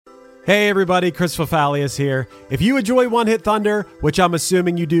Hey everybody, Chris Fafalius here. If you enjoy One Hit Thunder, which I'm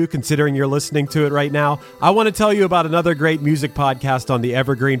assuming you do considering you're listening to it right now, I want to tell you about another great music podcast on the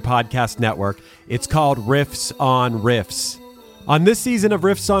Evergreen Podcast Network. It's called Riffs on Riffs. On this season of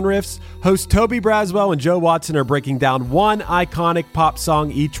Riffs on Riffs, hosts Toby Braswell and Joe Watson are breaking down one iconic pop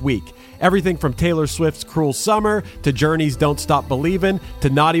song each week. Everything from Taylor Swift's Cruel Summer to Journey's Don't Stop Believin' to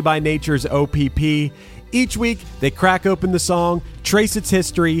Naughty by Nature's OPP. Each week, they crack open the song, trace its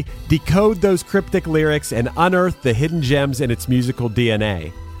history, decode those cryptic lyrics, and unearth the hidden gems in its musical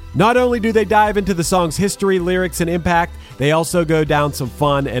DNA. Not only do they dive into the song's history, lyrics, and impact, they also go down some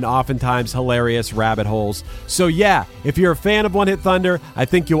fun and oftentimes hilarious rabbit holes. So yeah, if you're a fan of One Hit Thunder, I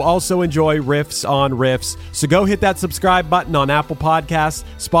think you'll also enjoy Riffs on Riffs. So go hit that subscribe button on Apple Podcasts,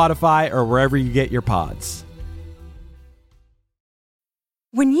 Spotify, or wherever you get your pods.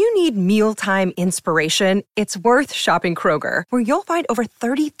 When you need mealtime inspiration, it's worth shopping Kroger, where you'll find over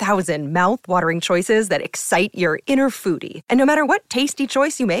 30,000 mouth-watering choices that excite your inner foodie. And no matter what tasty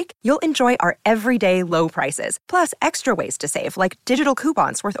choice you make, you'll enjoy our everyday low prices, plus extra ways to save, like digital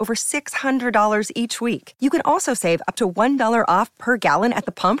coupons worth over $600 each week. You can also save up to $1 off per gallon at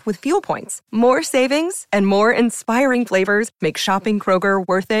the pump with fuel points. More savings and more inspiring flavors make shopping Kroger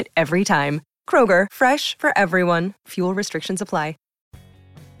worth it every time. Kroger, fresh for everyone. Fuel restrictions apply.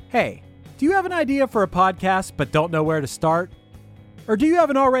 Hey, do you have an idea for a podcast but don't know where to start? Or do you have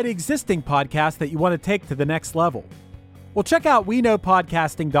an already existing podcast that you want to take to the next level? Well, check out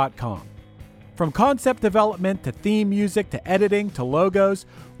WeKnowPodcasting.com. From concept development to theme music to editing to logos,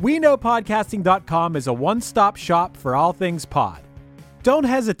 WeKnowPodcasting.com is a one-stop shop for all things pod. Don't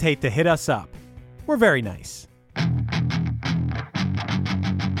hesitate to hit us up. We're very nice.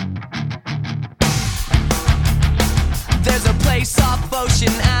 There's a place off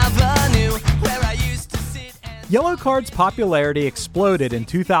Ocean Avenue where I used to sit and... Yellowcard's popularity exploded in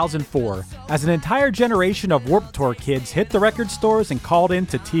 2004 as an entire generation of Warped Tour kids hit the record stores and called in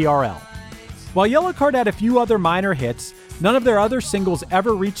to TRL. While Yellowcard had a few other minor hits, none of their other singles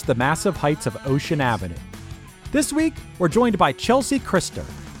ever reached the massive heights of Ocean Avenue. This week, we're joined by Chelsea Christer,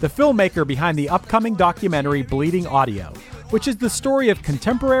 the filmmaker behind the upcoming documentary Bleeding Audio, which is the story of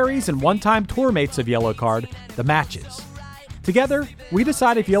contemporaries and one-time tour mates of Yellowcard, the Matches. Together, we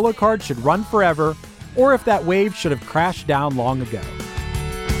decide if Yellowcard should run forever or if that wave should have crashed down long ago.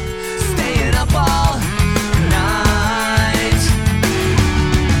 Staying up all night.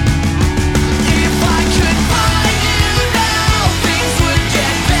 If I could find you now, things would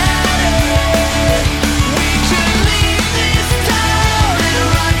get better. We could leave this town and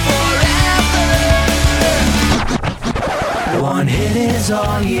run forever. One hit is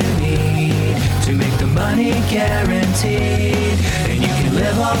all you need to make the money guaranteed, and you can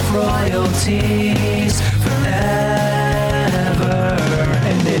live off royalties forever.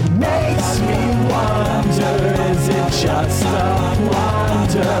 And it makes me wonder, is it just a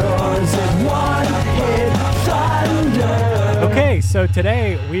wonder, or is it one hit thunder? Okay, so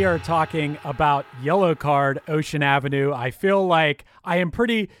today we are talking about Yellowcard, Ocean Avenue. I feel like I am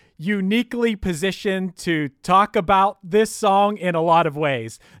pretty uniquely positioned to talk about this song in a lot of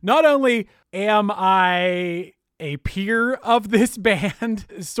ways. Not only am I a peer of this band,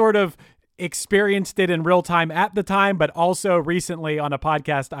 sort of experienced it in real time at the time, but also recently on a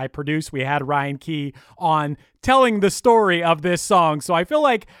podcast I produced, we had Ryan Key on telling the story of this song. So I feel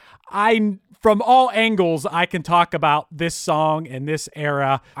like from all angles, I can talk about this song and this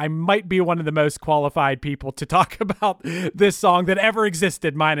era. I might be one of the most qualified people to talk about this song that ever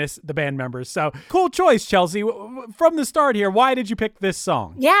existed, minus the band members. So cool choice, Chelsea. From the start here, why did you pick this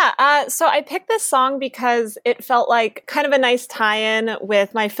song? Yeah, so I picked this song because it felt like kind of a nice tie-in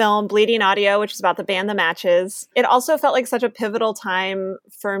with my film Bleeding Audio, which is about the band The Matches. It also felt like such a pivotal time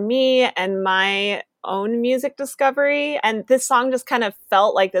for me and my own music discovery, and this song just kind of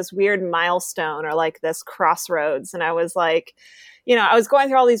felt like this weird milestone or like this crossroads. And I was like, I was going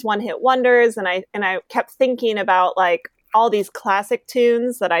through all these one-hit wonders, and I kept thinking about like all these classic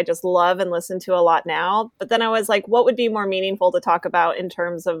tunes that I just love and listen to a lot now. But then I was like, what would be more meaningful to talk about in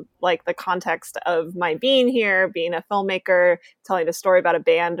terms of like the context of my being here, being a filmmaker, telling a story about a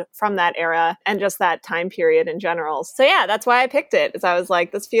band from that era and just that time period in general. So yeah, that's why I picked it, is I was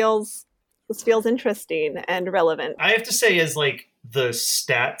like, this feels interesting and relevant. I have to say, as like the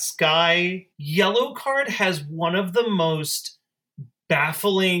stats guy, Yellowcard has one of the most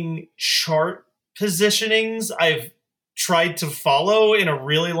baffling chart positionings I've tried to follow in a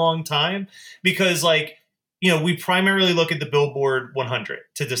really long time, because like, we primarily look at the Billboard 100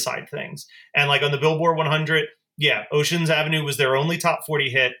 to decide things. And like on the Billboard 100, yeah, Ocean's Avenue was their only top 40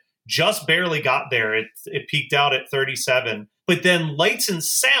 hit, just barely got there. It peaked out at 37. But then Lights and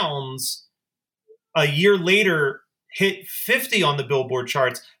Sounds a year later hit 50 on the Billboard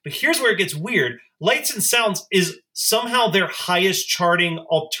charts. But here's where it gets weird. Lights and Sounds is somehow their highest charting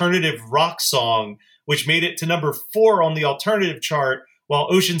alternative rock song, which made it to number 4 on the alternative chart, while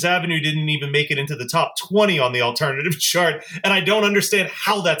Ocean's Avenue didn't even make it into the top 20 on the alternative chart. And I don't understand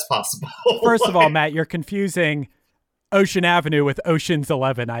how that's possible. First of all, Matt, you're confusing Ocean Avenue with Ocean's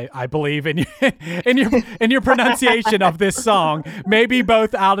 11, I believe, in your pronunciation of this song. Maybe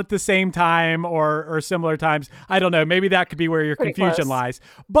both out at the same time or similar times. I don't know. Maybe that could be where your Pretty confusion close. lies.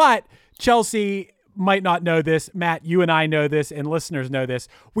 But Chelsea might not know this. Matt, you and I know this, and listeners know this.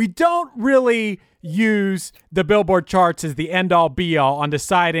 We don't really use the Billboard charts as the end-all be-all on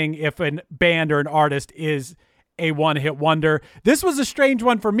deciding if a band or an artist is a one-hit wonder. This was a strange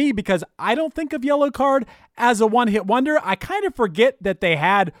one for me because I don't think of Yellowcard as a one-hit wonder. I kind of forget that they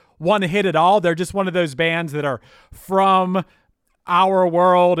had one hit at all. They're just one of those bands that are from our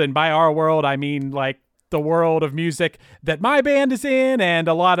world, and by our world, I mean like the world of music that my band is in and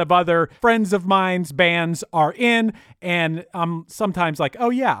a lot of other friends of mine's bands are in. And I'm sometimes like,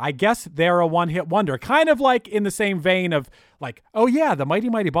 oh yeah, I guess they're a one-hit wonder. Kind of like in the same vein of like, oh yeah, the Mighty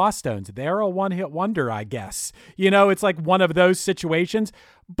Mighty Bosstones, they're a one-hit wonder, I guess. You know, it's like one of those situations.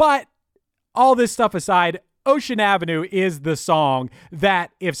 But all this stuff aside, Ocean Avenue is the song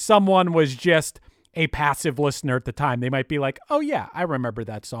that if someone was just a passive listener at the time, they might be like, oh yeah, I remember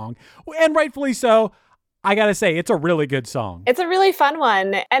that song. And rightfully so. I gotta say, it's a really good song. It's a really fun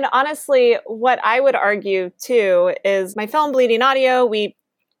one. And honestly, what I would argue too is my film Bleeding Audio, we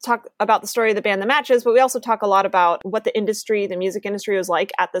talk about the story of the band The Matches, but we also talk a lot about what the industry, the music industry was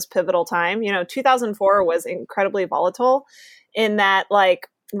like at this pivotal time. You know, 2004 was incredibly volatile in that like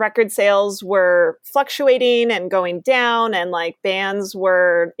record sales were fluctuating and going down, and like bands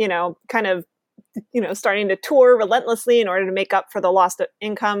were, you know, kind of, you know, starting to tour relentlessly in order to make up for the lost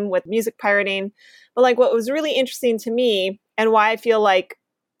income with music pirating. But like what was really interesting to me and why I feel like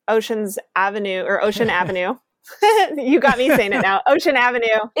Ocean Avenue, you got me saying it now, Ocean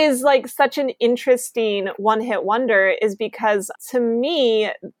Avenue is like such an interesting one-hit wonder is because to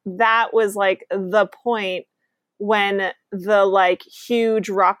me, that was like the point when the like huge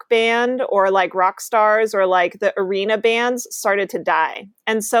rock band or like rock stars or like the arena bands started to die.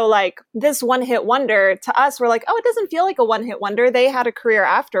 And so like this one hit wonder to us, we're like, oh, it doesn't feel like a one hit wonder. They had a career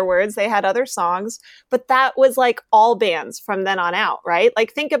afterwards. They had other songs, but that was like all bands from then on out, right?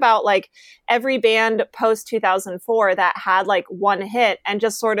 Like think about like every band post 2004 that had like one hit and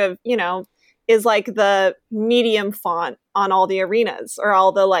just sort of, you know, is like the medium font on all the arenas or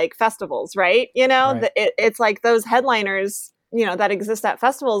all the like festivals, right? You know, Right. It's like those headliners, you know, that exist at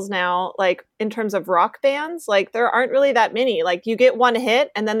festivals now, like in terms of rock bands, like there aren't really that many. Like you get one hit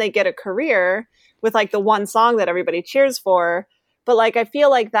and then they get a career with like the one song that everybody cheers for. But like, I feel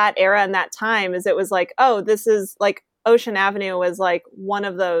like that era and that time is it was like, oh, this is like Ocean Avenue was like one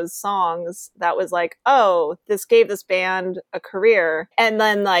of those songs that was like, oh, this gave this band a career. And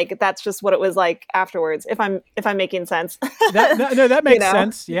then like, that's just what it was like afterwards. If I'm making sense. That makes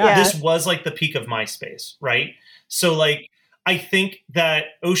sense. Yeah. This was like the peak of MySpace, right? So like, I think that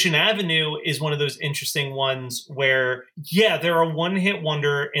Ocean Avenue is one of those interesting ones where, yeah, they're a one-hit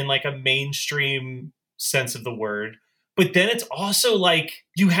wonder in like a mainstream sense of the word. But then it's also like,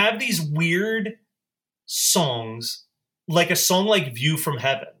 you have these weird songs, like a song like View from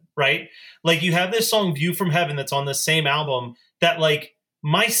Heaven, right? Like you have this song View from Heaven that's on the same album that like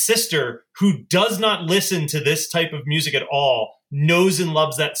my sister, who does not listen to this type of music at all, knows and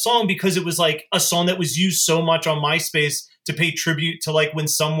loves that song because it was like a song that was used so much on MySpace to pay tribute to like when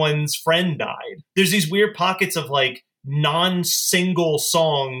someone's friend died. There's these weird pockets of like non-single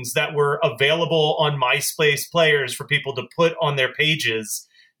songs that were available on MySpace players for people to put on their pages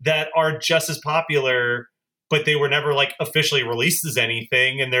that are just as popular, but they were never like officially released as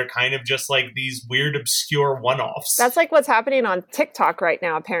anything. And they're kind of just like these weird, obscure one-offs. That's like what's happening on TikTok right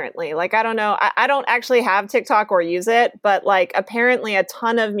now, apparently. Like, I don't know. I don't actually have TikTok or use it, but like apparently a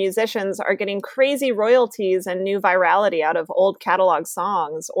ton of musicians are getting crazy royalties and new virality out of old catalog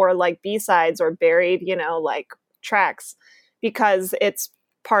songs or like B-sides or buried, you know, like tracks because it's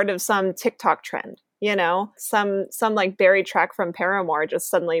part of some TikTok trend, you know, some like buried track from Paramore just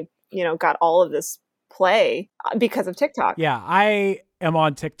suddenly, you know, got all of this play because of TikTok. Yeah, I am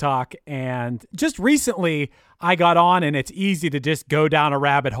on TikTok, and just recently I got on, and it's easy to just go down a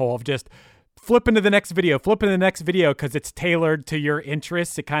rabbit hole of just flipping to the next video because it's tailored to your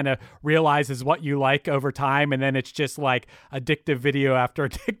interests. It kind of realizes what you like over time, and then it's just like addictive video after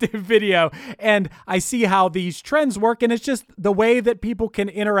addictive video. And I see how these trends work, and it's just the way that people can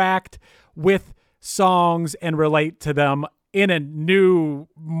interact with songs and relate to them in a new,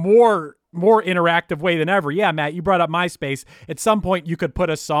 more interactive way than ever. Yeah, Matt, you brought up MySpace. At some point, you could put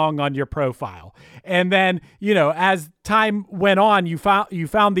a song on your profile. And then, as time went on, you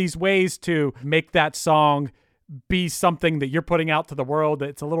found these ways to make that song be something that you're putting out to the world.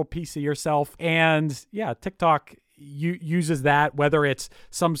 It's a little piece of yourself. And yeah, TikTok uses that, whether it's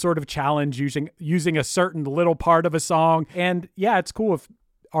some sort of challenge using a certain little part of a song. And yeah, it's cool if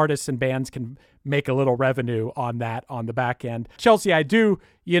artists and bands can make a little revenue on that on the back end. Chelsea, I do,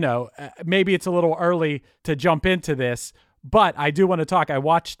 maybe it's a little early to jump into this, but I do want to talk. I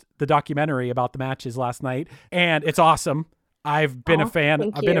watched the documentary about the matches last night, and it's awesome. I've been a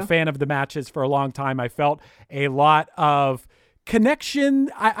fan. I've been a fan of the matches for a long time. I felt a lot of connection.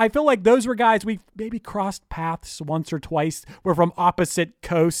 I feel like those were guys we maybe crossed paths once or twice. We're from opposite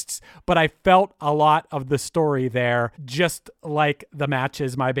coasts, but I felt a lot of the story there. Just like the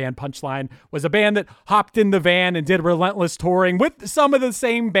matches, my band Punchline was a band that hopped in the van and did relentless touring with some of the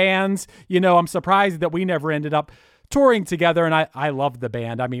same bands. I'm surprised that we never ended up touring together, and I love the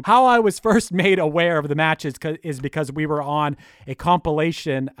band. I mean, how I was first made aware of the matches is because we were on a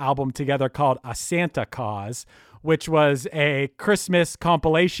compilation album together called A Santa Cause, which was a Christmas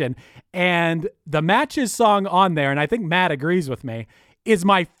compilation. And the Matches song on there, and I think Matt agrees with me, is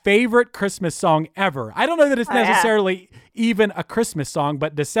my favorite Christmas song ever. I don't know that it's necessarily even a Christmas song,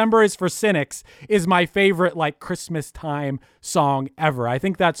 but December is for Cynics is my favorite Christmas time song ever. I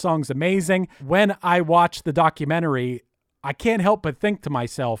think that song's amazing. When I watched the documentary, I can't help but think to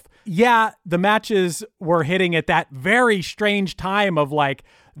myself, yeah, the Matches were hitting at that very strange time of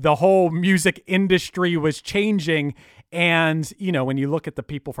the whole music industry was changing. And, when you look at the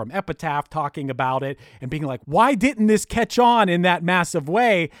people from Epitaph talking about it and being like, why didn't this catch on in that massive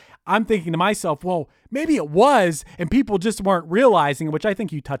way? I'm thinking to myself, well, maybe it was, and people just weren't realizing, which I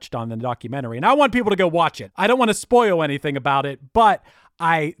think you touched on in the documentary. And I want people to go watch it. I don't want to spoil anything about it, but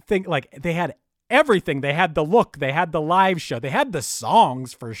I think they had everything. They had the look, they had the live show, they had the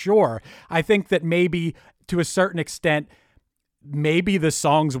songs for sure. I think that maybe to a certain extent, maybe the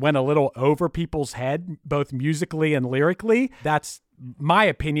songs went a little over people's head, both musically and lyrically. That's my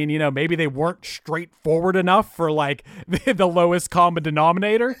opinion. Maybe they weren't straightforward enough for the lowest common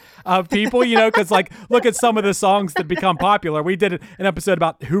denominator of people, because look at some of the songs that become popular. We did an episode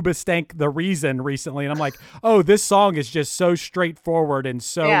about Hoobastank The Reason recently, and I'm like, oh, this song is just so straightforward and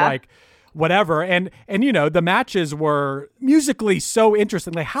so whatever. And the Matches were musically so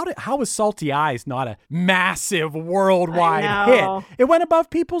interesting. How was Salty Eyes not a massive worldwide hit? It went above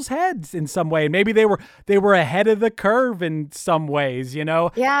people's heads in some way. And maybe they were ahead of the curve in some ways,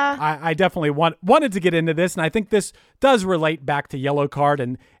 Yeah. I definitely wanted to get into this, and I think this does relate back to Yellowcard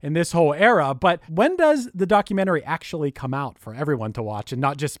and this whole era. But when does the documentary actually come out for everyone to watch and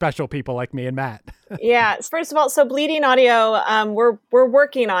not just special people like me and Matt? Yeah. First of all, so Bleeding Audio, we're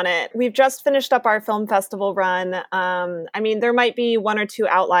working on it. We've just finished up our film festival run. There might be one or two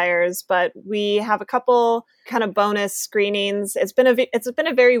outliers, but we have a couple kind of bonus screenings. It's been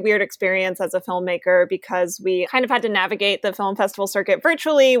a very weird experience as a filmmaker because we kind of had to navigate the film festival circuit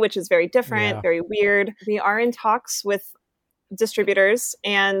virtually, which is very different, very weird. We are in talks with distributors,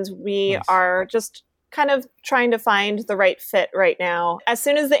 and we are just kind of trying to find the right fit right now. As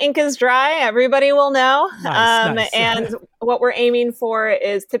soon as the ink is dry, everybody will know. Nice. And what we're aiming for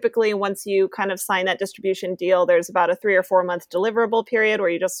is typically once you kind of sign that distribution deal, there's about a 3 or 4 month deliverable period where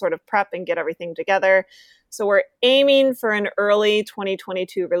you just sort of prep and get everything together. So we're aiming for an early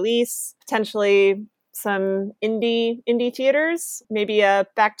 2022 release, potentially some indie theaters, maybe a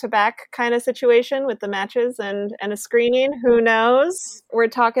back-to-back kind of situation with the Matches and a screening. Who knows? We're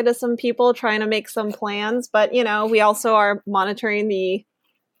talking to some people trying to make some plans, but we also are monitoring the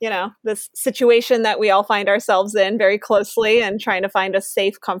this situation that we all find ourselves in very closely and trying to find a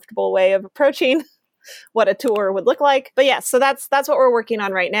safe, comfortable way of approaching what a tour would look like. But yes, so that's what we're working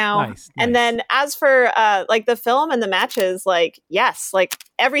on right now. Nice. And then as for the film and the Matches, yes,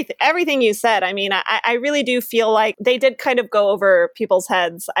 everything you said. I really do feel like they did kind of go over people's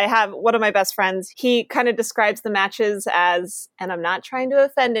heads. I have one of my best friends, he kind of describes the Matches as, and I'm not trying to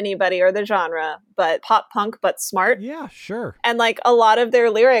offend anybody or the genre, but pop punk, but smart. Yeah, sure. And a lot of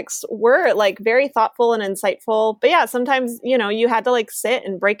their lyrics were very thoughtful and insightful. But yeah, sometimes, you had to sit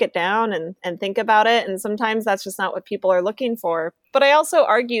and break it down and think about it. And sometimes that's just not what people are looking for. But I also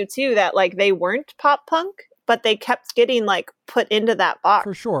argue too that they weren't pop punk, but they kept getting put into that box.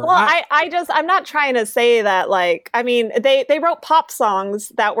 For sure. Well, I'm not trying to say that they wrote pop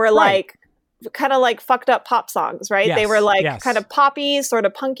songs that were kind of like fucked up pop songs, right? Yes, they were like yes. kind of poppy, sort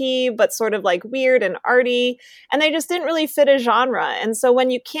of punky, but sort of like weird and arty. And they just didn't really fit a genre. And so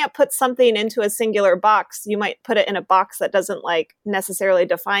when you can't put something into a singular box, you might put it in a box that doesn't like necessarily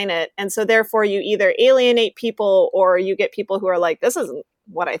define it. And so therefore you either alienate people or you get people who are like, this isn't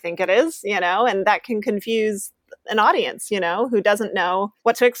what I think it is, you know, and that can confuse an audience, you know, who doesn't know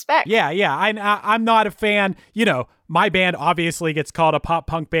what to expect. Yeah. I'm not a fan, you know. My band obviously gets called a pop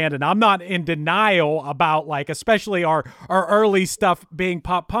punk band, and I'm not in denial about like, especially our early stuff being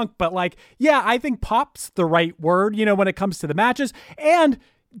pop punk, but like, yeah, I think pop's the right word, you know, when it comes to the matches. And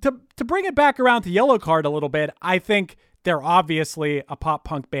to bring it back around to Yellowcard a little bit, I think they're obviously a pop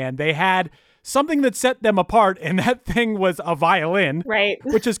punk band. They had something that set them apart, and that thing was a violin, right?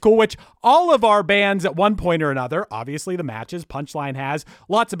 Which is cool, which all of our bands at one point or another, obviously the matches, Punchline has,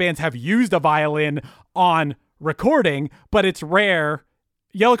 lots of bands have used a violin on recording, but it's rare.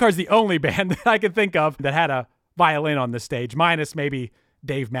 Yellowcard's the only band that I can think of that had a violin on the stage, minus maybe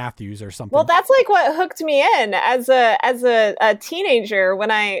Dave Matthews or something. Well, that's like what hooked me in as a teenager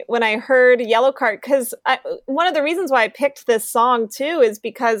when I heard Yellowcard, because one of the reasons why I picked this song too is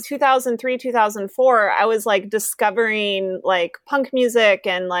because 2003, 2004, I was like discovering like punk music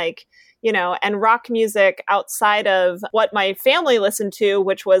and like, you know, and rock music outside of what my family listened to,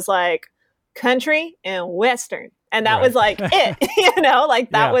 which was like country and Western. And that was like it, you know,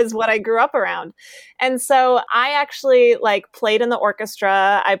 like that was what I grew up around. And so I actually like played in the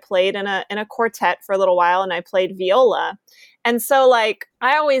orchestra. I played in a quartet for a little while, and I played viola. And so like,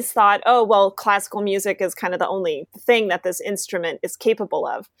 I always thought, oh, well, classical music is kind of the only thing that this instrument is capable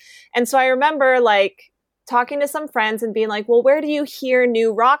of. And so I remember like talking to some friends and being like, well, where do you hear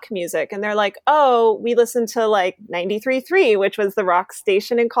new rock music? And they're like, oh, we listen to like 93.3, which was the rock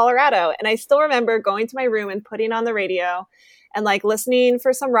station in Colorado. And I still remember going to my room and putting on the radio and like listening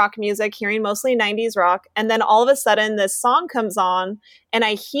for some rock music, hearing mostly 90s rock. And then all of a sudden this song comes on and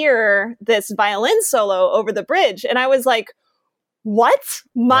I hear this violin solo over the bridge. And I was like, what?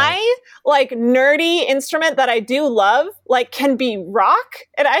 My like nerdy instrument that I do love, like can be rock?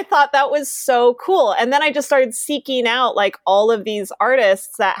 And I thought that was so cool. And then I just started seeking out like all of these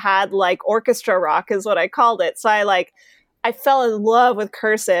artists that had like orchestra rock is what I called it. So I fell in love with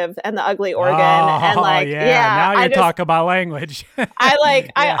Cursive and the Ugly Organ. And like, now you're talking about language.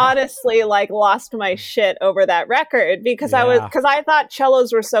 I honestly like lost my shit over that record because I thought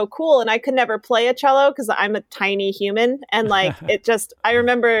cellos were so cool and I could never play a cello because I'm a tiny human. And like, I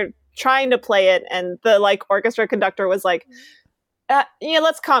remember trying to play it and the like orchestra conductor was like,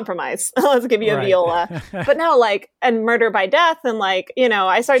 let's compromise. Let's give you a viola. But no, like, and Murder by Death. And like, you know,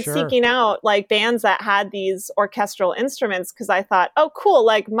 I started seeking out like bands that had these orchestral instruments because I thought, oh, cool.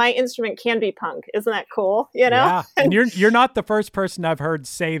 Like my instrument can be punk. Isn't that cool? You know? Yeah. And you're not the first person I've heard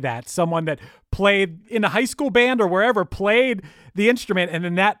say that. Someone that played in a high school band or wherever played the instrument and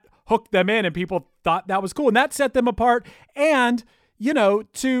then that hooked them in and people thought that was cool and that set them apart. And, you know,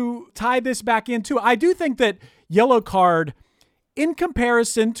 to tie this back into, I do think that Yellowcard, in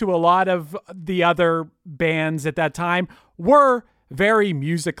comparison to a lot of the other bands at that time, were very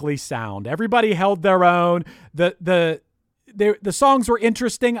musically sound. Everybody held their own. The songs were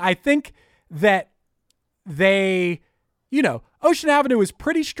interesting. I think that they, you know, Ocean Avenue was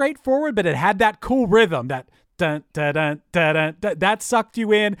pretty straightforward, but it had that cool rhythm that dun, dun, dun, dun, dun, dun, that sucked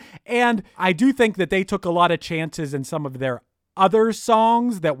you in. And I do think that they took a lot of chances in some of their other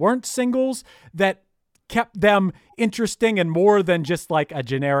songs that weren't singles that kept them interesting and more than just like a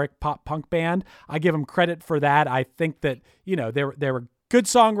generic pop punk band. I give them credit for that. I think that, you know, they were good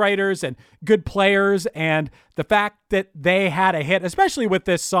songwriters and good players. And the fact that they had a hit, especially with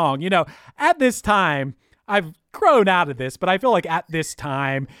this song, you know, at this time, I've grown out of this, but I feel like at this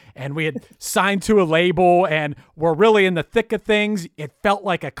time and we had signed to a label and we're really in the thick of things, it felt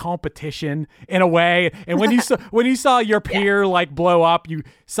like a competition in a way. And when you saw your peer like blow up, you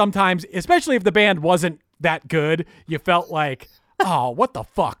sometimes, especially if the band wasn't that good, you felt like, oh, what the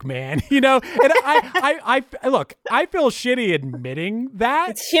fuck, man? You know, and I look, I feel shitty admitting that.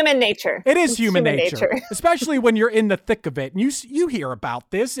 It's human nature. It's human nature. Especially when you're in the thick of it and you hear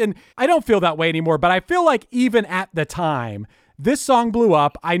about this. And I don't feel that way anymore, but I feel like even at the time, this song blew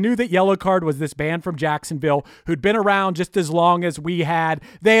up. I knew that Yellowcard was this band from Jacksonville who'd been around just as long as we had.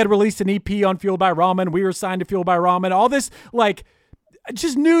 They had released an EP on Fueled by Ramen. We were signed to Fueled by Ramen. All this, like, I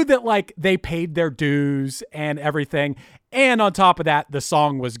just knew that like they paid their dues and everything. And on top of that, the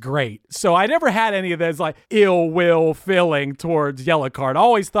song was great. So I never had any of this like ill will feeling towards Yellowcard. I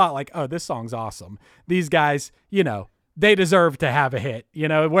always thought like, oh, this song's awesome. These guys, you know, they deserve to have a hit, you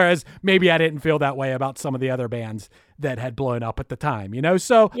know, whereas maybe I didn't feel that way about some of the other bands that had blown up at the time, you know?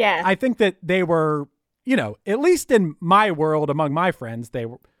 So yeah. I think that they were, you know, at least in my world, among my friends,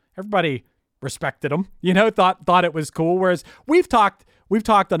 everybody respected them, you know, thought it was cool. Whereas we've talked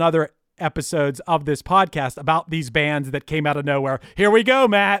on other episodes of this podcast about these bands that came out of nowhere. Here we go,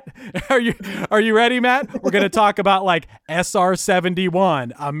 Matt. Are you ready, Matt? We're going to talk about like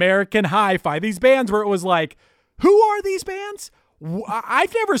SR-71, American Hi-Fi, these bands where it was like, who are these bands?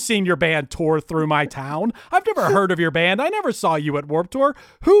 I've never seen your band tour through my town. I've never heard of your band. I never saw you at Warped Tour.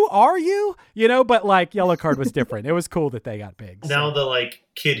 Who are you? You know, but like Yellowcard was different. It was cool that they got big. Now the like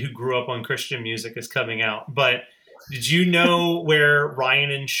kid who grew up on Christian music is coming out. But did you know where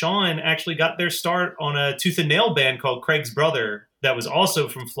Ryan and Sean actually got their start on a Tooth and Nail band called Craig's Brother that was also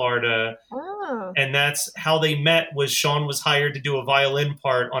from Florida? Oh. And that's how they met. Was Sean was hired to do a violin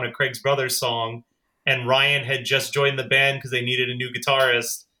part on a Craig's Brothers song. And Ryan had just joined the band because they needed a new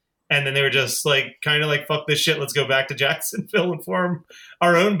guitarist. And then they were just like, kind of like, fuck this shit. Let's go back to Jacksonville and form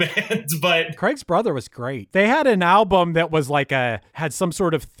our own bands. But Craig's Brother was great. They had an album that was like had some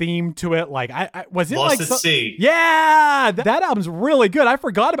sort of theme to it. Like, was it Lost like at Sea? Yeah, that album's really good. I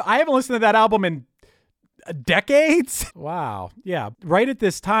haven't listened to that album in decades. Wow. Yeah. Right at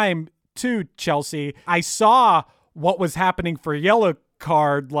this time too, Chelsea, I saw what was happening for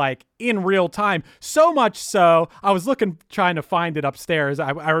Yellowcard like in real time. So much so, I was trying to find it upstairs. I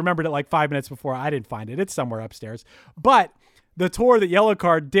remembered it like 5 minutes before. I didn't find it. It's somewhere upstairs. But the tour that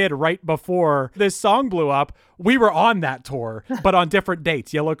Yellowcard did right before this song blew up, we were on that tour, but on different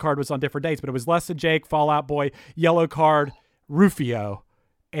dates. Yellowcard was on different dates, but it was Less Than Jake, Fall Out Boy, Yellowcard, Rufio.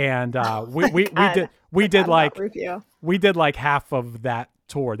 And we did like half of that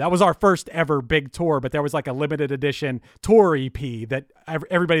tour. That was our first ever big tour, but there was like a limited edition tour EP that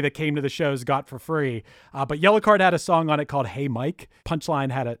everybody that came to the shows got for free. But Yellowcard had a song on it called Hey Mike.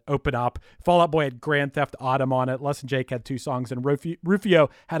 Punchline had it open up. Fall Out Boy had Grand Theft Autumn on it. Less Than Jake had 2 songs, and Rufio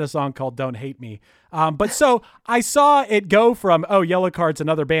had a song called Don't Hate Me. But so I saw it go from, oh, Yellowcard's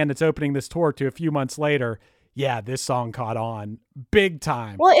another band that's opening this tour, to a few months later, yeah, this song caught on big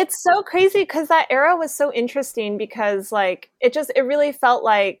time. Well, it's so crazy because that era was so interesting because like it really felt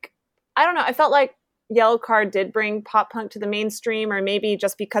like, I don't know, I felt like Yellowcard did bring pop punk to the mainstream, or maybe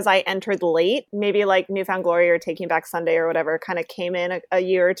just because I entered late, maybe like Newfound Glory or Taking Back Sunday or whatever kind of came in a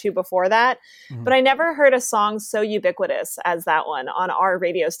year or two before that. Mm-hmm. But I never heard a song so ubiquitous as that one on our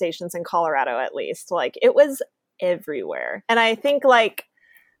radio stations in Colorado, at least. Like it was everywhere. And I think like,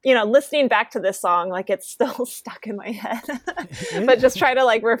 you know, listening back to this song, like it's still stuck in my head, but just try to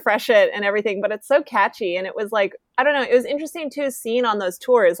like refresh it and everything. But it's so catchy. And it was like, I don't know, it was interesting too, seeing on those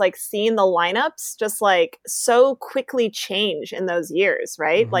tours, like seeing the lineups just like so quickly change in those years,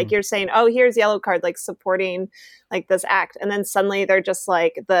 right? Mm-hmm. Like you're saying, oh, here's Yellowcard, like supporting like this act. And then suddenly they're just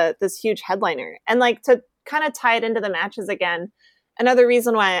like this huge headliner. And like to kind of tie it into the matches again, another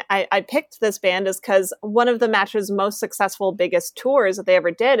reason why I picked this band is because one of the Match's most successful, biggest tours that they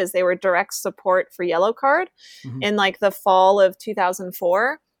ever did is they were direct support for Yellowcard in like the fall of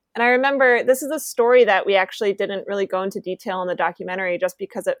 2004. And I remember this is a story that we actually didn't really go into detail in the documentary just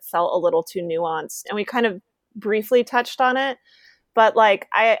because it felt a little too nuanced. And we kind of briefly touched on it. But like,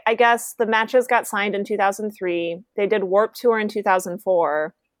 I guess the Matches got signed in 2003. They did Warped Tour in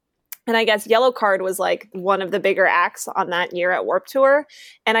 2004. And I guess Yellowcard was like one of the bigger acts on that year at Warped Tour.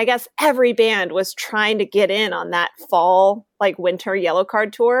 And I guess every band was trying to get in on that fall, like winter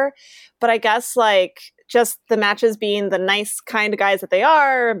Yellowcard tour. But I guess like just the Matches being the nice kind of guys that they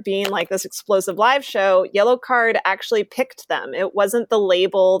are, being like this explosive live show, Yellowcard actually picked them. It wasn't the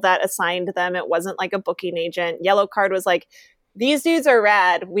label that assigned them. It wasn't like a booking agent. Yellowcard was like, these dudes are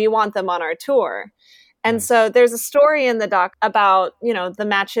rad. We want them on our tour. And so there's a story in the doc about, you know, the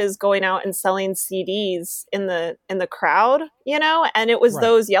Matches going out and selling CDs in the crowd, you know, and it was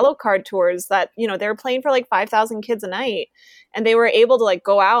those Yellowcard tours that, you know, they were playing for like 5,000 kids a night, and they were able to like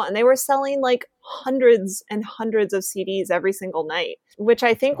go out and they were selling like hundreds and hundreds of CDs every single night, which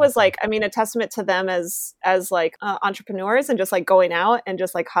I think was like, I mean, a testament to them as like entrepreneurs and just like going out and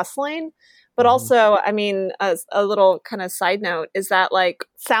just like hustling. But also, I mean, as a little kind of side note is that like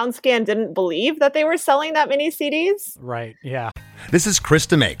SoundScan didn't believe that they were selling that many CDs. Right. Yeah. This is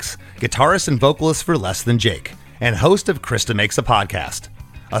Krista Makes, guitarist and vocalist for Less Than Jake, and host of Krista Makes a Podcast,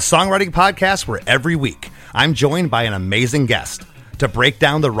 a songwriting podcast where every week I'm joined by an amazing guest to break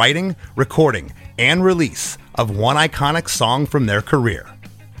down the writing, recording, and release of one iconic song from their career.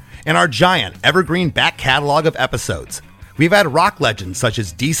 In our giant evergreen back catalog of episodes, we've had rock legends such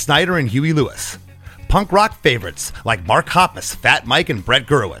as Dee Snider and Huey Lewis, punk rock favorites like Mark Hoppus, Fat Mike, and Brett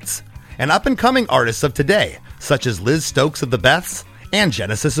Gurewitz, and up-and-coming artists of today, such as Liz Stokes of the Beths and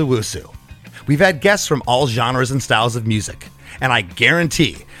Genesis Owusu. We've had guests from all genres and styles of music, and I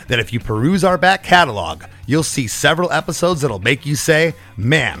guarantee that if you peruse our back catalog, you'll see several episodes that'll make you say,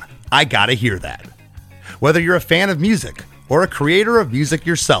 man, I gotta hear that. Whether you're a fan of music or a creator of music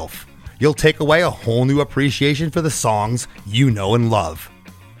yourself, you'll take away a whole new appreciation for the songs you know and love.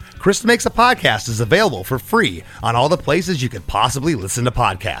 Krista Makes a Podcast is available for free on all the places you could possibly listen to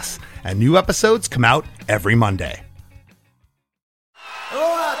podcasts, and new episodes come out every Monday. Hello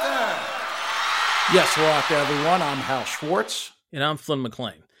out there! Yes, hello out there, everyone. I'm Hal Schwartz. And I'm Flynn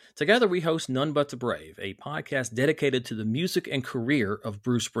McLean. Together we host None But the Brave, a podcast dedicated to the music and career of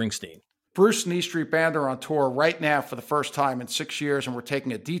Bruce Springsteen. Bruce and E Street Band are on tour right now for the first time in 6 years, and we're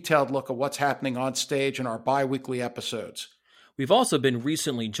taking a detailed look at what's happening on stage in our bi-weekly episodes. We've also been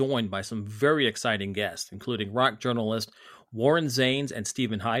recently joined by some very exciting guests, including rock journalist Warren Zanes and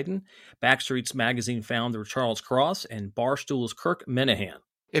Stephen Hyden, Backstreet's Magazine founder Charles Cross, and Barstool's Kirk Minahan.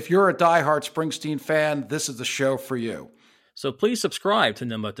 If you're a diehard Springsteen fan, this is the show for you. So please subscribe to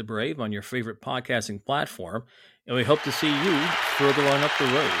None But the Brave on your favorite podcasting platform, and we hope to see you further on up the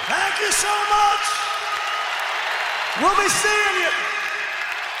road. Thank you so much. We'll be seeing you.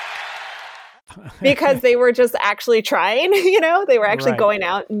 Because they were just actually trying, they were actually Right. going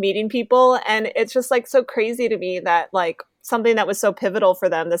out and meeting people. And it's just like so crazy to me that like something that was so pivotal for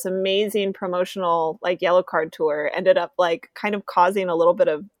them, this amazing promotional like Yellow Card tour, ended up like kind of causing a little bit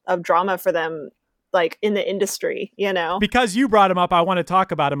of drama for them, like in the industry, Because you brought him up, I want to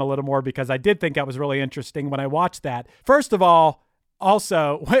talk about him a little more because I did think that was really interesting when I watched that. First of all,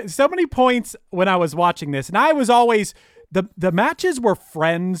 also, so many points when I was watching this, and I was always, the matches were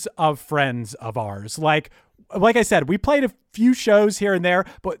friends of ours. Like I said, we played a few shows here and there,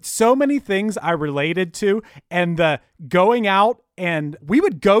 but so many things I related to, and the going out, and we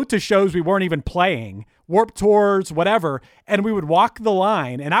would go to shows we weren't even playing, Warped Tours, whatever, and we would walk the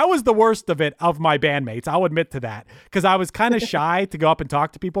line. And I was the worst of it of my bandmates. I'll admit to that, because I was kind of shy to go up and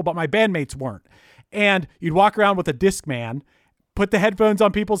talk to people, but my bandmates weren't. And you'd walk around with a Discman, put the headphones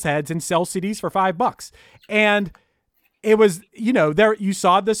on people's heads, and sell CDs for $5. And it was, there you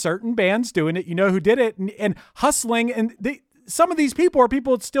saw the certain bands doing it, who did it, and hustling. And some of these people are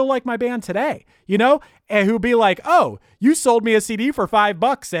people that still like my band today, and who'd be like, oh, you sold me a CD for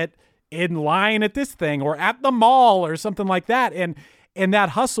 $5 in line at this thing or at the mall or something like that. And that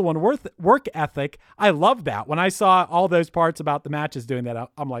hustle and work ethic, I love that. When I saw all those parts about the matches doing that,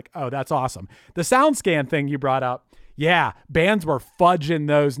 I'm like, oh, that's awesome. The SoundScan thing you brought up, yeah, bands were fudging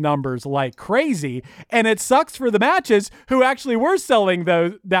those numbers like crazy. And it sucks for the matches who actually were selling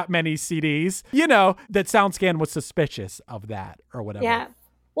that many CDs, that SoundScan was suspicious of that or whatever. Yeah.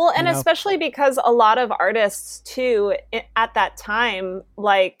 Well, and especially because a lot of artists too, at that time,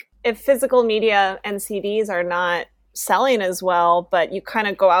 like if physical media and CDs are not selling as well, but you kind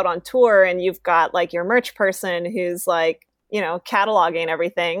of go out on tour and you've got like your merch person who's like, cataloging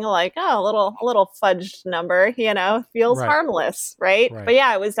everything, like, oh, a little fudged number, feels Right. harmless, right? Right. But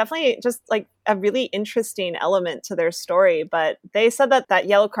yeah, it was definitely just like a really interesting element to their story. But they said that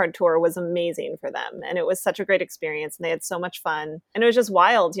Yellow Card tour was amazing for them. And it was such a great experience. And they had so much fun. And it was just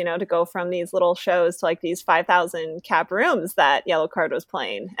wild, to go from these little shows to like these 5,000 cap rooms that Yellow Card was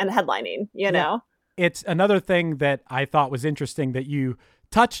playing and headlining, Yeah. It's another thing that I thought was interesting that you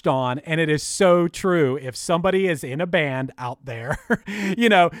touched on, and it is so true. If somebody is in a band out there,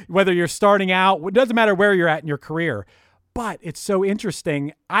 whether you're starting out, it doesn't matter where you're at in your career, but it's so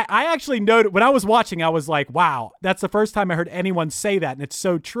interesting. I actually noted when I was watching, I was like, wow, that's the first time I heard anyone say that. And it's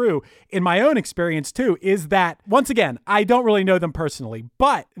so true in my own experience too, is that once again, I don't really know them personally,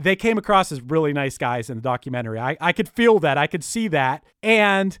 but they came across as really nice guys in the documentary. I could feel that. I could see that.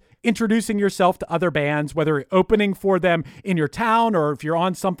 And introducing yourself to other bands, whether you're opening for them in your town or if you're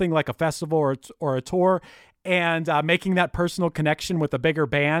on something like a festival or a tour, and making that personal connection with a bigger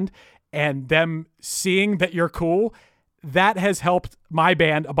band and them seeing that you're cool, that has helped my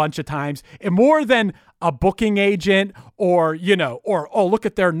band a bunch of times. And more than a booking agent or, oh, look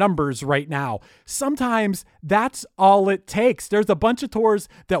at their numbers right now. Sometimes that's all it takes. There's a bunch of tours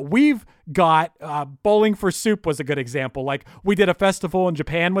that we've got. Bowling for Soup was a good example. Like we did a festival in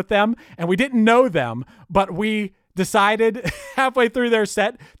Japan with them and we didn't know them, but we decided halfway through their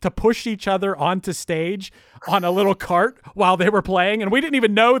set to push each other onto stage on a little cart while they were playing. And we didn't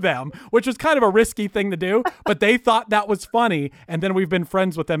even know them, which was kind of a risky thing to do, but they thought that was funny. And then we've been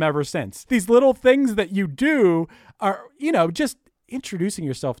friends with them ever since. These little things that you do are, just introducing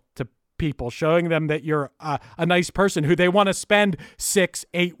yourself to people, showing them that you're a nice person who they want to spend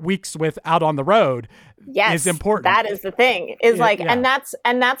 6-8 weeks with out on the road. Yes, is important. That is the thing. Is like, yeah. and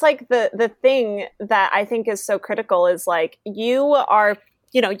that's like the thing that I think is so critical is like you are,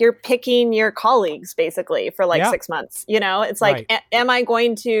 you're picking your colleagues basically for like 6 months. It's like, Right. Am I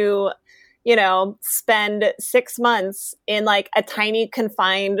going to, spend 6 months in like a tiny,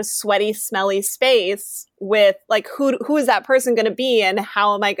 confined, sweaty, smelly space with like, who is that person going to be and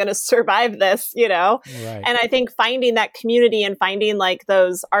how am I going to survive this, Right. And I think finding that community and finding like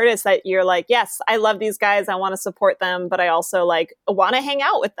those artists that you're like, yes, I love these guys. I want to support them, but I also like want to hang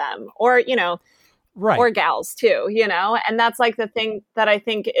out with them or, Right. or gals too, and that's like the thing that I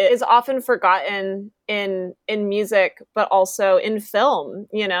think is often forgotten in music, but also in film,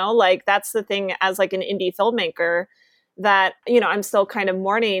 like that's the thing as like an indie filmmaker that, I'm still kind of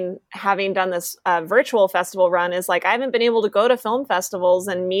mourning having done this virtual festival run is like, I haven't been able to go to film festivals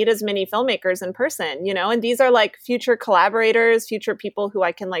and meet as many filmmakers in person, and these are like future collaborators, future people who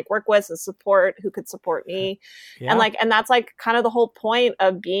I can like work with and support, who could support me. Yeah. And that's like kind of the whole point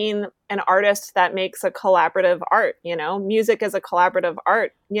of being an artist that makes a collaborative art, music is a collaborative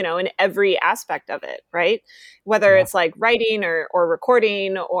art, in every aspect of it, right? Whether it's like writing or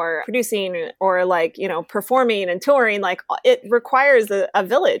recording or producing or like, performing and touring, like it requires a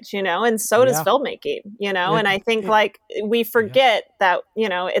village, and so does filmmaking, and I think like we forget that,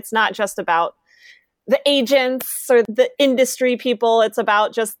 it's not just about the agents or the industry people. It's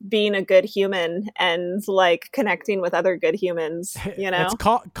about just being a good human and like connecting with other good humans, It's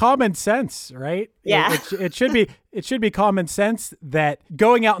common sense, right? Yeah. It should be common sense that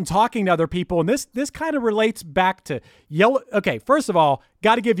going out and talking to other people, and this kind of relates back to Yellow. Okay, first of all,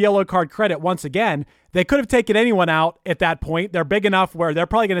 got to give Yellow Card credit once again. They could have taken anyone out at that point. They're big enough where they're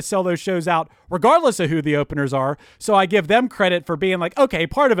probably going to sell those shows out regardless of who the openers are. So I give them credit for being like, okay,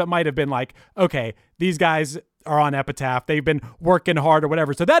 part of it might have been like, okay, these guys are on Epitaph. They've been working hard or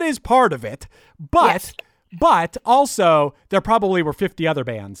whatever. So that is part of it. But also there probably were 50 other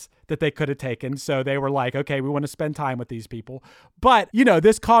bands that they could have taken. So they were like, okay, we want to spend time with these people. But,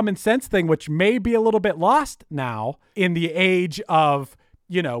 this common sense thing, which may be a little bit lost now in the age of,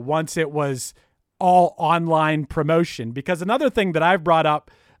 once it was all online promotion. Because another thing that I've brought up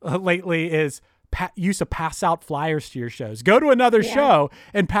lately is use of pass out flyers to your shows. Go to another show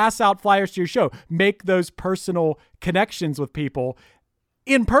and pass out flyers to your show. Make those personal connections with people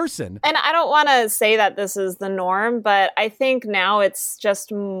in person. And I don't want to say that this is the norm, but I think now it's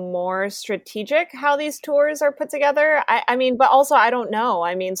just more strategic how these tours are put together. I mean, but also I don't know.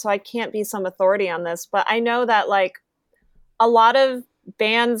 I mean, so I can't be some authority on this, but I know that like a lot of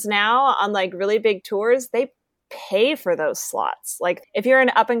bands now on like really big tours, they pay for those slots. Like if you're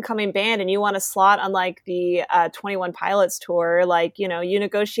an up and coming band and you want a slot on like the 21 Pilots tour, like, you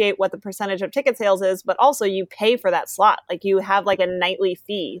negotiate what the percentage of ticket sales is, but also you pay for that slot. Like you have like a nightly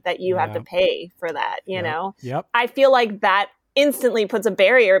fee that you have to pay for that, you know? Yep. I feel like that instantly puts a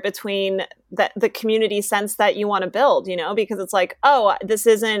barrier between the community sense that you want to build, because it's like, oh, this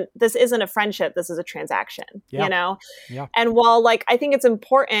isn't a friendship, this is a transaction, Yeah. And while like I think it's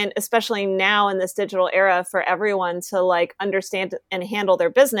important, especially now in this digital era, for everyone to like understand and handle their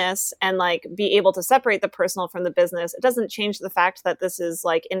business and like be able to separate the personal from the business, it doesn't change the fact that this is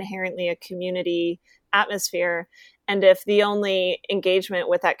like inherently a community atmosphere. And if the only engagement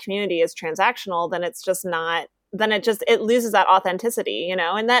with that community is transactional, then it's just not, then it loses that authenticity,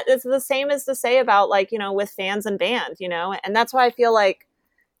 and that is the same as to say about like, with fans and band, and that's why I feel like,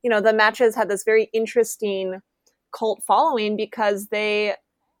 the Matches had this very interesting cult following because they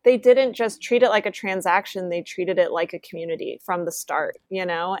didn't just treat it like a transaction. They treated it like a community from the start,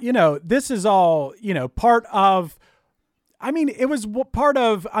 This is all, part of, I mean, it was part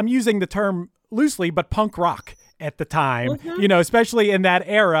of, I'm using the term loosely, but punk rock at the time, especially in that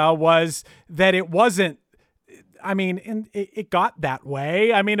era, was that it wasn't, I mean, and it got that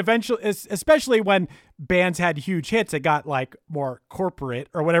way. I mean, eventually, especially when bands had huge hits, it got like more corporate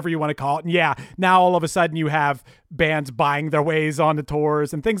or whatever you want to call it. And yeah, now all of a sudden you have bands buying their ways onto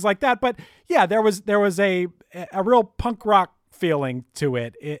tours and things like that. But yeah, there was a real punk rock feeling to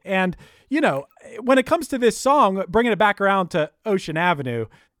it. And, when it comes to this song, bringing it back around to Ocean Avenue,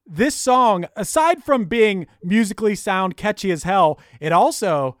 this song, aside from being musically sound catchy as hell, it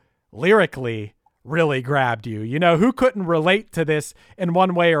also lyrically really grabbed you. Who couldn't relate to this in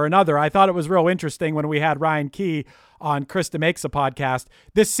one way or another? I thought it was real interesting when we had Ryan Key on Krista Makes a Podcast.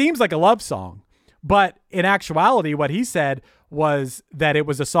 This seems like a love song, but in actuality, what he said was that it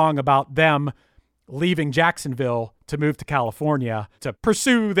was a song about them leaving Jacksonville to move to California to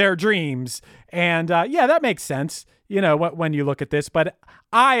pursue their dreams. And yeah, that makes sense, when you look at this. But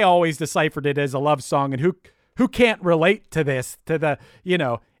I always deciphered it as a love song. And who can't relate to this, to the,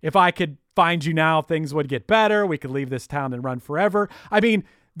 if I could find you now, things would get better. We could leave this town and run forever. I mean,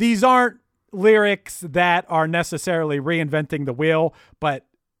 these aren't lyrics that are necessarily reinventing the wheel, but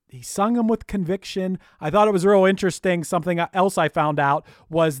he sung them with conviction. I thought it was real interesting. Something else I found out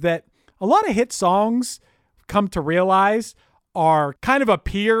was that a lot of hit songs, come to realize, are kind of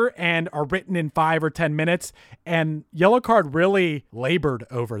appear and are written in 5 or 10 minutes. And Yellowcard really labored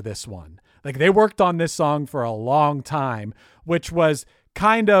over this one. Like, they worked on this song for a long time, which was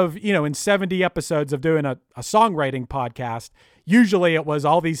kind of, in 70 episodes of doing a songwriting podcast, usually it was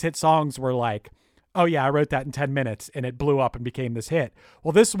all these hit songs were like, oh yeah, I wrote that in 10 minutes and it blew up and became this hit.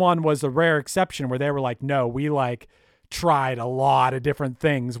 Well, this one was a rare exception where they were like, no, we tried a lot of different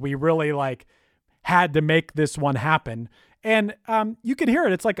things. We really had to make this one happen. And you can hear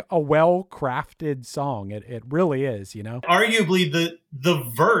it. It's like a well-crafted song. It really is, Arguably, the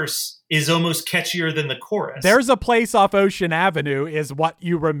verse is almost catchier than the chorus. There's a place off Ocean Avenue is what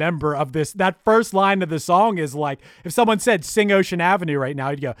you remember of this. That first line of the song is like, if someone said sing Ocean Avenue right now,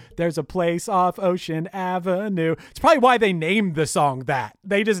 you'd go, there's a place off Ocean Avenue. It's probably why they named the song that.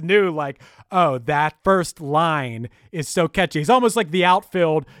 They just knew oh, that first line is so catchy. It's almost like the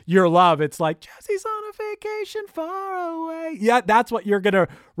outfield, Your Love. It's like, Jesse's on a vacation far away. Yeah, that's what you're going to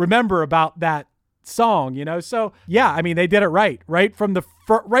remember about that song, So yeah, I mean, they did it right from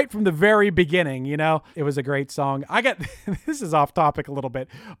the very beginning, It was a great song. This is off topic a little bit,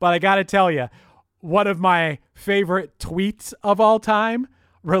 but I got to tell you, one of my favorite tweets of all time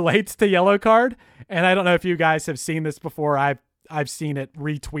relates to Yellowcard. And I don't know if you guys have seen this before. I've seen it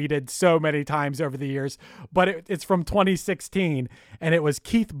retweeted so many times over the years, but it's from 2016. And it was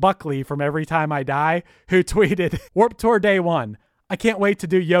Keith Buckley from Every Time I Die who tweeted, Warped Tour Day 1. I can't wait to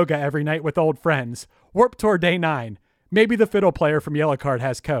do yoga every night with old friends. Warped Tour Day 9. Maybe the fiddle player from Yellowcard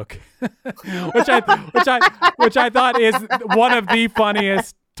has coke, which I thought is one of the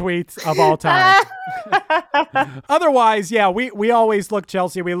funniest tweets of all time. Otherwise, yeah, we always look,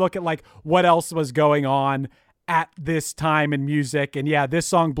 Chelsea. We look at what else was going on at this time in music, and yeah, this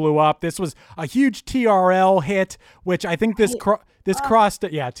song blew up. This was a huge TRL hit, which I think this crossed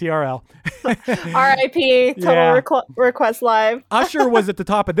it. Yeah, TRL. R.I.P. Total Request Live. Usher was at the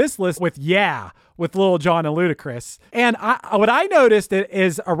top of this list with Lil Jon and Ludacris. And what I noticed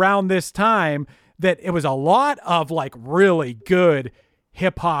is around this time that it was a lot of really good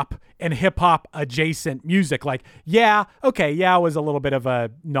hip hop and hip hop adjacent music. Yeah, it was a little bit of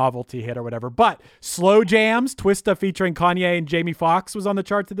a novelty hit or whatever, but Slow Jams, Twista featuring Kanye and Jamie Foxx was on the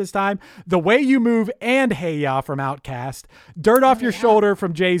charts at this time. The Way You Move and Hey Ya from Outkast, Dirt Off Your Shoulder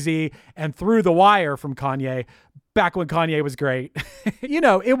from Jay-Z, and Through the Wire from Kanye. Back when Kanye was great.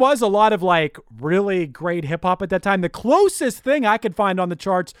 It was a lot of really great hip hop at that time. The closest thing I could find on the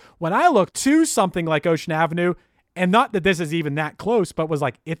charts when I looked to something like Ocean Avenue, and not that this is even that close, but was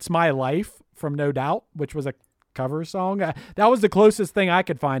It's My Life from No Doubt, which was a cover song. That was the closest thing I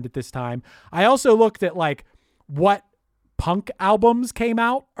could find at this time. I also looked at what punk albums came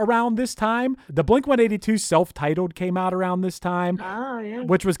out around this time. The Blink-182 Self-Titled came out around this time,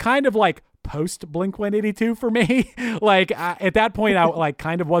 which was kind of post Blink-182 for me. At that point, I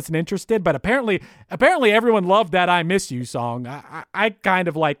kind of wasn't interested, but apparently everyone loved that I Miss You song. I kind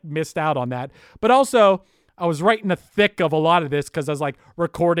of missed out on that, but also I was right in the thick of a lot of this because I was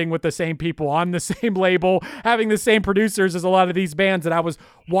recording with the same people on the same label, having the same producers as a lot of these bands that I was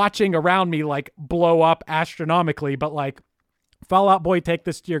watching around me blow up astronomically. But Fall Out Boy, Take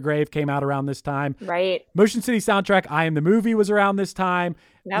This to Your Grave came out around this time. Right. Motion City soundtrack, I Am the Movie was around this time.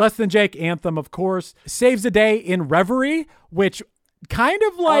 Yep. Less Than Jake, Anthem, of course. Saves the Day, In Reverie, which kind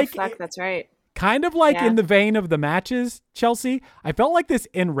of oh, fuck, that's right. Kind of in the vein of the Matches, Chelsea. I felt like this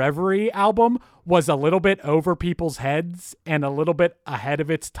In Reverie album was a little bit over people's heads and a little bit ahead of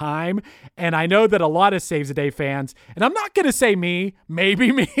its time. And I know that a lot of Saves the Day fans, and I'm not going to say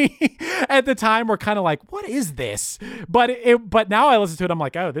maybe me, at the time were kind of what is this? But now I listen to it, I'm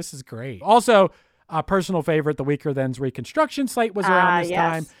oh, this is great. Also, personal favorite, The Weaker Than's Reconstruction Site was around this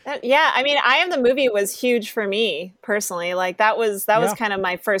time. I mean, I Am the Movie was huge for me personally. That was kind of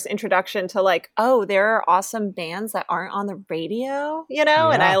my first introduction to oh, there are awesome bands that aren't on the radio,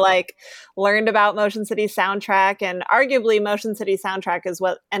 And I learned about Motion City Soundtrack, and arguably Motion City Soundtrack is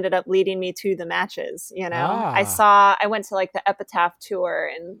what ended up leading me to the Matches. I went to the Epitaph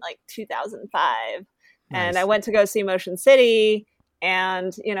tour in 2005, and I went to go see Motion City.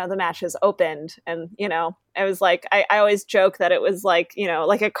 and, you know, the matches opened, and, you know, it was like, I always joke that it was like, you know,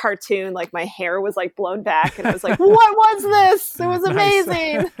 like a cartoon, like my hair was like blown back and I was like, what was this? It was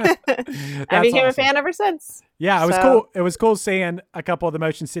amazing. I became a fan ever since. Yeah, it was cool. It was cool seeing a couple of the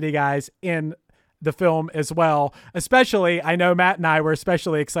Motion City guys in the film as well. Especially, I know Matt and I were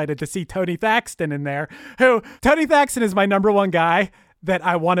especially excited to see Tony Thaxton in there, Tony Thaxton is my number one guy that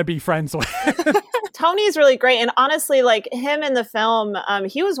I want to be friends with. Tony's really great. And honestly, like him in the film,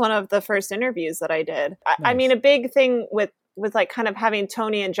 he was one of the first interviews that I did. Nice. I mean, a big thing with like kind of having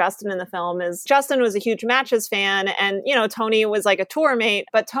Tony and Justin in the film is Justin was a huge Matches fan, and, you know, Tony was like a tour mate,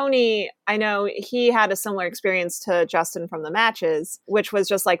 but Tony, I know he had a similar experience to Justin from the Matches, which was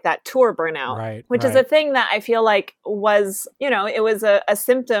just like that tour burnout, which is a thing that I feel like was, you know, it was a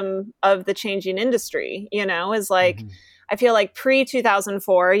symptom of the changing industry, you know, is like, I feel like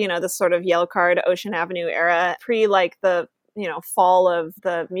pre-2004, you know, this sort of Yellow Card, Ocean Avenue era, pre like the, you know, fall of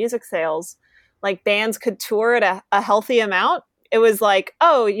the music sales, like bands could tour at a healthy amount. It was like,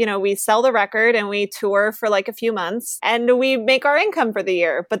 oh, you know, we sell the record and we tour for like a few months and we make our income for the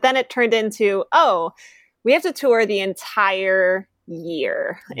year. But then it turned into, oh, we have to tour the entire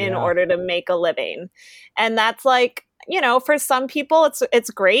year in order to make a living. And that's like, you know, for some people it's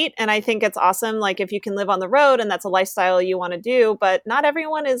great. And I think it's awesome. Like if you can live on the road and that's a lifestyle you want to do, but not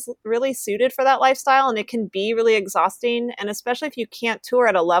everyone is really suited for that lifestyle. And it can be really exhausting. And especially if you can't tour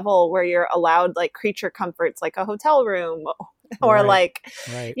at a level where you're allowed like creature comforts, like a hotel room or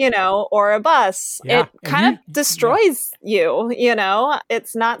you know, or a bus, it kind of destroys you, you know,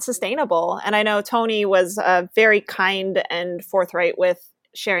 it's not sustainable. And I know Tony was very kind and forthright with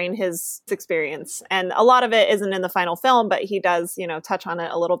sharing his experience. And a lot of it isn't in the final film, but he does, you know, touch on it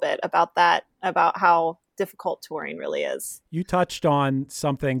a little bit about that, about how difficult touring really is. You touched on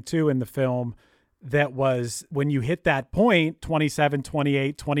something too in the film that was when you hit that point, 27,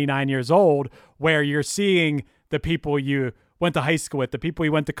 28, 29 years old, where you're seeing the people you went to high school with, the people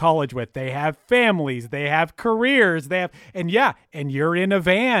you went to college with, they have families, they have careers, and you're in a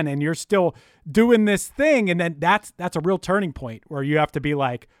van and you're still doing this thing. And then that's a real turning point where you have to be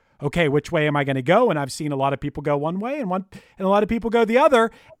like, okay, which way am I going to go? And I've seen a lot of people go one way and a lot of people go the other.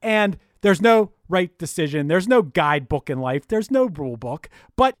 And there's no right decision. There's no guidebook in life. There's no rule book,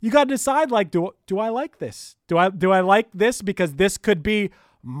 but you got to decide, like, do I like this? Do I like this? Because this could be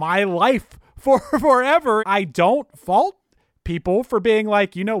my life for forever. I don't fault people for being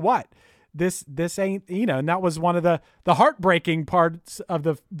like, you know what, this ain't, you know. And that was one of the heartbreaking parts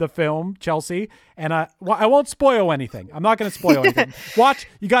of the film, Chelsea. And I won't spoil anything. I'm not going to spoil anything. Watch,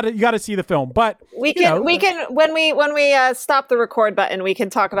 you got to see the film. But we can when we stop the record button, we can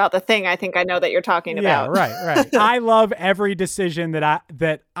talk about the thing I think I know that you're talking about. Yeah, right. I love every decision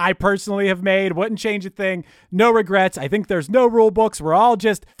that I personally have made. Wouldn't change a thing. No regrets. I think there's no rule books. We're all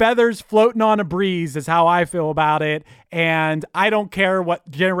just feathers floating on a breeze is how I feel about it. And I don't care what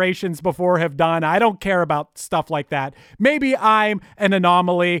generations before have done. I don't care about stuff like that. Maybe I'm an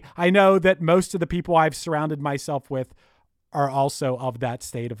anomaly. I know that most of the people I've surrounded myself with are also of that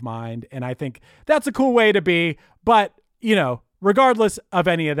state of mind. And I think that's a cool way to be. But, you know, regardless of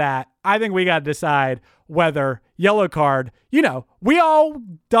any of that, I think we got to decide whether Yellow Card, you know, we all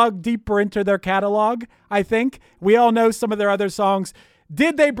dug deeper into their catalog. I think we all know some of their other songs.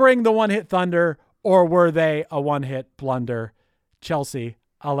 Did they bring the one-hit thunder, or were they a one-hit blunder? Chelsea,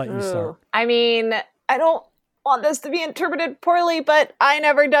 I'll let you start. I mean, I don't want this to be interpreted poorly, but I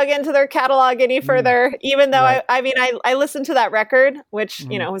never dug into their catalog any further, even though I listened to that record, which,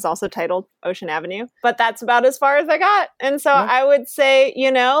 you know, was also titled Ocean Avenue, but that's about as far as I got. And so I would say,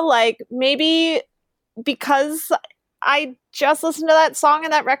 you know, like maybe because I just listened to that song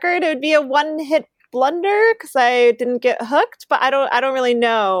and that record, it would be a one-hit blunder because I didn't get hooked, but I don't really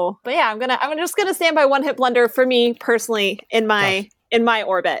know. But yeah, I'm just gonna stand by one hit blunder for me personally in my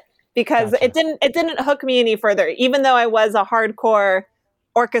orbit, because it didn't hook me any further, even though I was a hardcore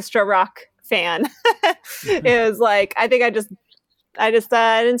orchestra rock fan. It was like, I think I just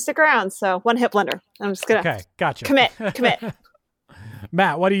didn't stick around. So one hit blunder. I'm just gonna commit.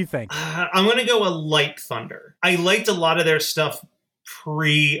 Matt, what do you think? I'm gonna go a light thunder. I liked a lot of their stuff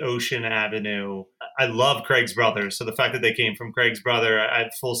pre-Ocean Avenue. I love Craig's Brother, so the fact that they came from Craig's Brother, I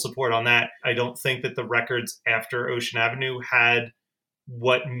had full support on that. I don't think that the records after Ocean Avenue had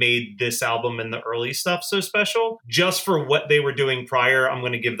what made this album and the early stuff so special. Just for what they were doing prior, I'm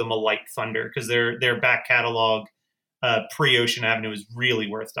going to give them a light thunder, because their back catalog pre-Ocean Avenue is really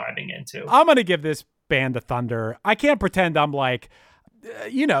worth diving into. I'm going to give this band a thunder. I can't pretend I'm like,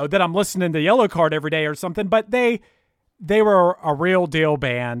 you know, that I'm listening to Yellow Card every day or something, but they were a real deal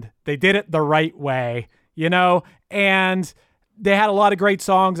band. They did it the right way, you know, and they had a lot of great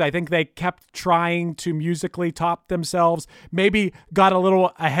songs. I think they kept trying to musically top themselves, maybe got a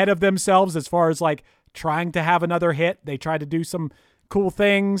little ahead of themselves as far as like trying to have another hit. They tried to do some cool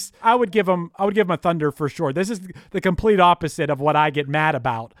things. I would give them a thunder for sure. This is the complete opposite of what I get mad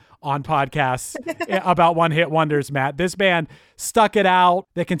about on podcasts about one-hit wonders, Matt. This band stuck it out.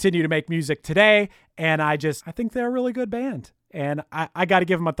 They continue to make music today, and I think they're a really good band. And I got to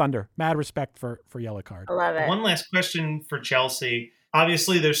give them a thunder. Mad respect for Yellowcard. I love it. One last question for Chelsea.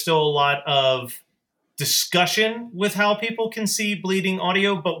 Obviously, there's still a lot of discussion with how people can see Bleeding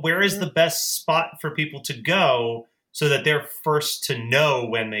Audio, but where is the best spot for people to go so that they're first to know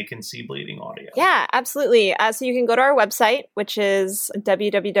when they can see Bleeding Audio? Yeah, absolutely. So you can go to our website, which is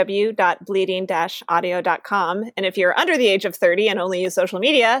www.bleeding-audio.com. And if you're under the age of 30 and only use social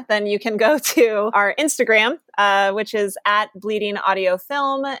media, then you can go to our Instagram, which is at Bleeding Audio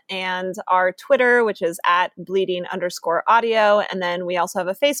Film, and our Twitter, which is at Bleeding_audio. And then we also have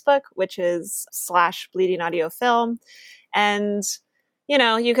a Facebook, which is /Bleeding Audio Film. And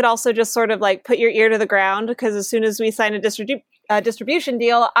you could also just sort of like put your ear to the ground, because as soon as we sign a distribution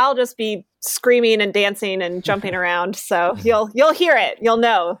deal, I'll just be screaming and dancing and jumping around. So you'll hear it. You'll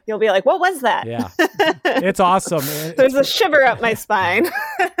know. You'll be like, what was that? Yeah. It's awesome. There's a shiver up my spine.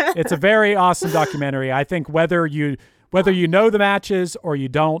 It's a very awesome documentary. I think whether you know the matches or you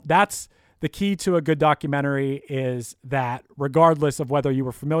don't, that's the key to a good documentary, is that regardless of whether you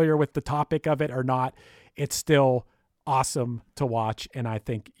were familiar with the topic of it or not, it's still awesome to watch, and I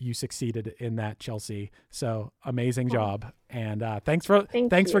think you succeeded in that, Chelsea. So amazing job, and thanks for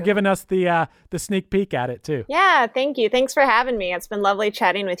giving us the sneak peek at it too. Yeah, thank you. Thanks for having me. It's been lovely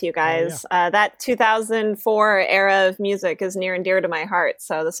chatting with you guys. That 2004 era of music is near and dear to my heart,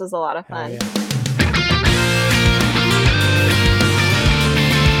 so this was a lot of fun.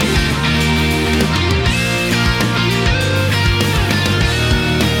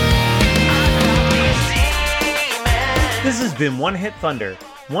 This has been One Hit Thunder.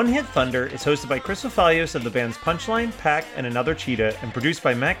 One Hit Thunder is hosted by Chris Fafalios of the bands Punchline, Pack, and Another Cheetah, and produced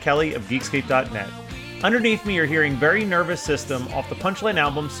by Matt Kelly of Geekscape.net. Underneath me, you're hearing Very Nervous System off the Punchline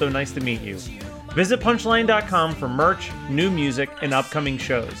album So Nice to Meet You. Visit Punchline.com for merch, new music, and upcoming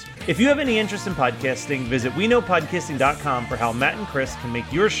shows. If you have any interest in podcasting, visit WeKnowPodcasting.com for how Matt and Chris can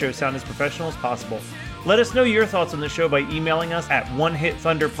make your show sound as professional as possible. Let us know your thoughts on the show by emailing us at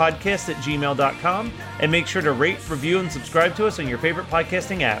onehitthunderpodcast@gmail.com, and make sure to rate, review, and subscribe to us on your favorite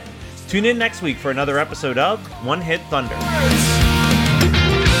podcasting app. Tune in next week for another episode of One Hit Thunder.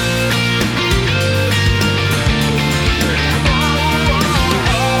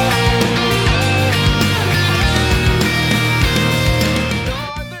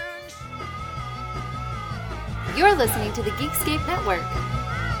 You're listening to the Geekscape Network.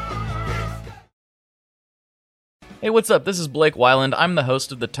 Hey, what's up? This is Blake Weiland. I'm the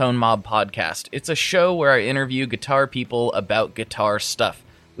host of the Tone Mob Podcast. It's a show where I interview guitar people about guitar stuff.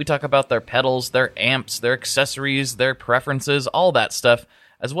 We talk about their pedals, their amps, their accessories, their preferences, all that stuff,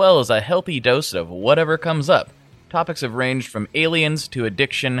 as well as a healthy dose of whatever comes up. Topics have ranged from aliens to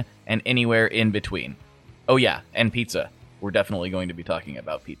addiction and anywhere in between. Oh yeah, and pizza. We're definitely going to be talking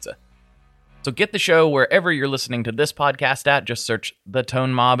about pizza. So get the show wherever you're listening to this podcast at. Just search The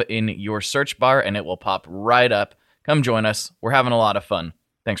Tone Mob in your search bar and it will pop right up. Come join us. We're having a lot of fun.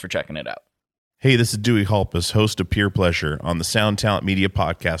 Thanks for checking it out. Hey, this is Dewey Halpus, host of Peer Pleasure on the Sound Talent Media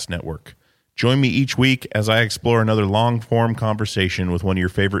Podcast Network. Join me each week as I explore another long-form conversation with one of your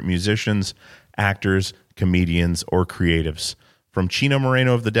favorite musicians, actors, comedians, or creatives. From Chino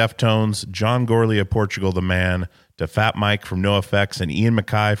Moreno of the Deftones, John Gorley of Portugal the Man, to Fat Mike from NoFX and Ian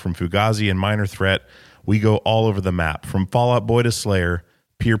MacKaye from Fugazi and Minor Threat, we go all over the map. From Fall Out Boy to Slayer,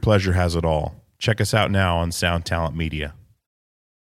 Peer Pleasure has it all. Check us out now on Sound Talent Media.